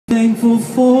thankful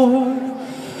for.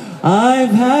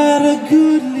 I've had a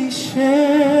goodly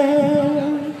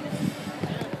share,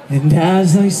 and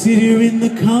as I sit here in the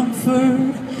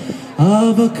comfort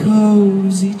of a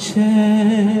cozy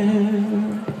chair,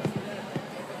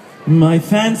 my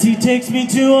fancy takes me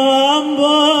to a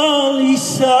humble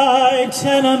east side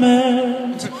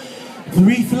tenement,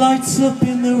 3 flights up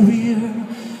in the rear,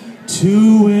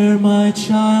 to where my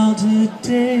childhood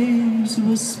days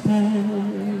were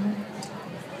spent.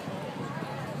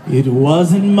 It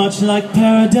wasn't much like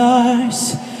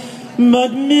paradise,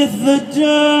 but myth, the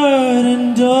dirt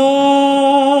and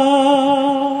all.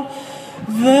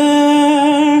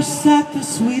 There sat the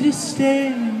sweetest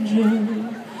stranger,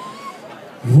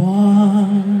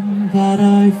 one that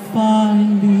I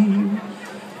fondly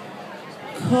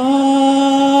called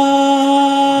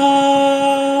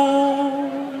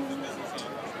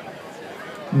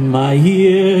my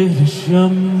Yiddish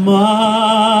mama.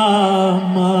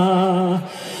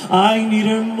 I need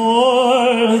her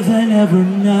more than ever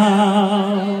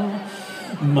now.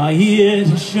 My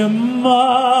Yiddish mama,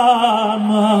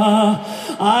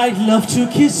 I'd love to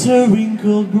kiss her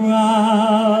wrinkled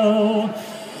brow.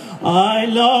 I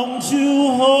long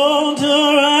to hold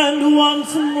her and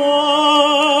once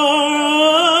more,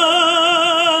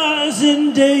 as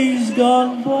in days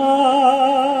gone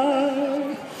by.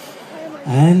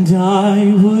 And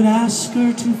I would ask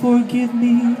her to forgive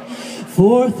me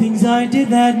for things I did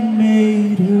that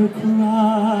made her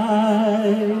cry.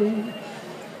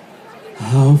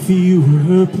 How few were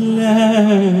her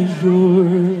pleasures.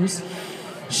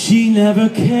 She never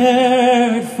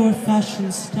cared for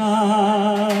fashion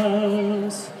styles.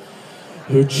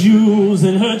 Her jewels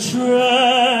and her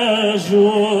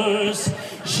treasures,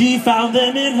 she found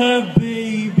them in her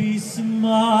baby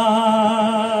smiles.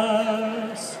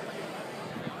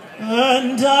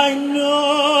 And I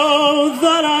know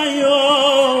that I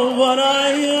owe what I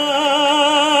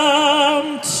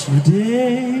am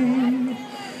today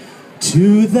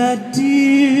to that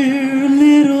dear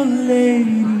little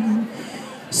lady,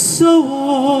 so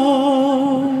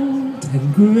old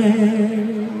and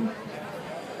gray,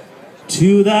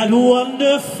 to that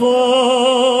wonderful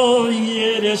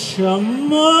Yiddish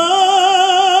mama.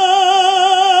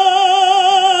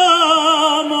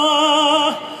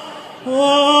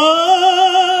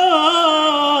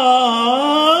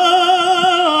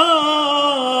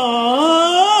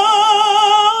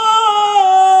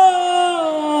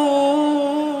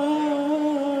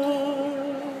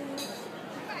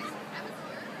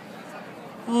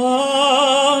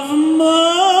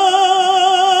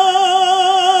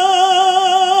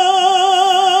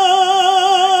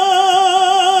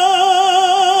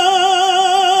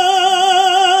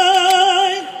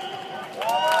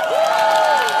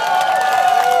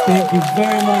 Thank you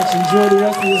very much. Enjoy the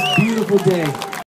rest of this beautiful day.